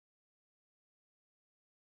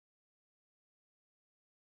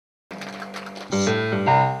And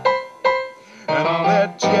all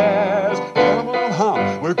that jazz, come on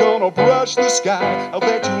home, we're gonna brush the sky. I'll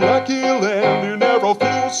bet you lucky land you never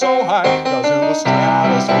flew so high. Cause in the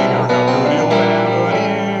stratosphere, how could you land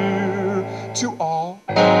here to all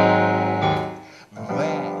that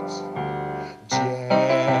jazz?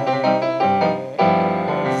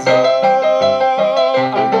 Oh,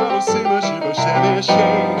 I'm gonna see the shiver, shimmy, shake,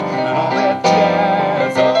 and all that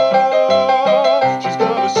jazz. Oh, she's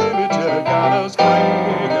gonna shimmy till the goddess break,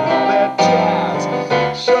 and all that jazz.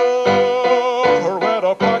 Show her where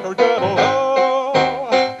to park her kettle. Oh,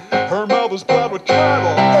 her mother's blood would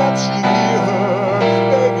curdle if she knew her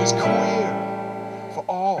baby's queer for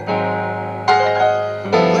all that.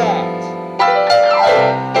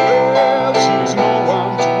 Well, she's no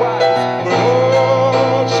one's wife, but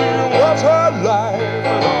oh, she loves her life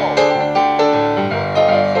and all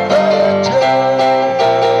that jazz.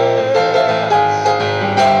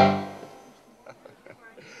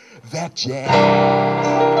 That jazz.